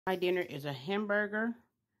My dinner is a hamburger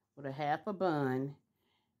with a half a bun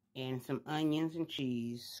and some onions and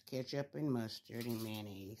cheese, ketchup and mustard and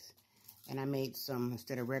mayonnaise. And I made some,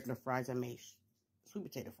 instead of regular fries, I made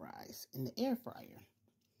sweet potato fries in the air fryer.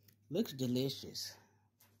 Looks delicious.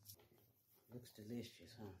 Looks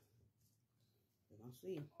delicious, huh? We're gonna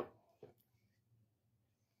see.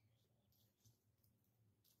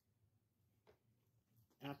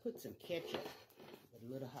 And I put some ketchup with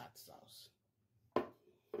a little hot sauce.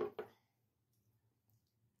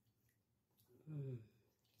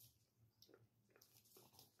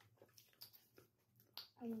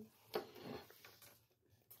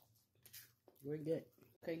 Very good.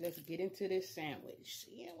 Okay, let's get into this sandwich.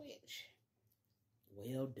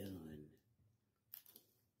 Well done.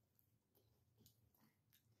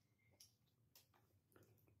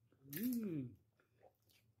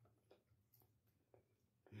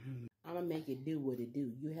 I'm going to make it do what it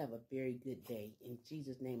do. You have a very good day. In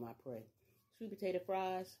Jesus' name I pray. Sweet potato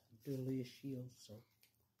fries, delicious.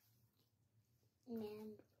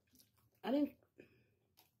 Amen. I didn't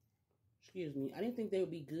think they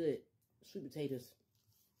would be good, sweet potatoes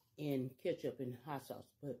in ketchup and hot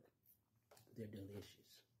sauce, but they're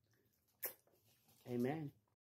delicious. Amen.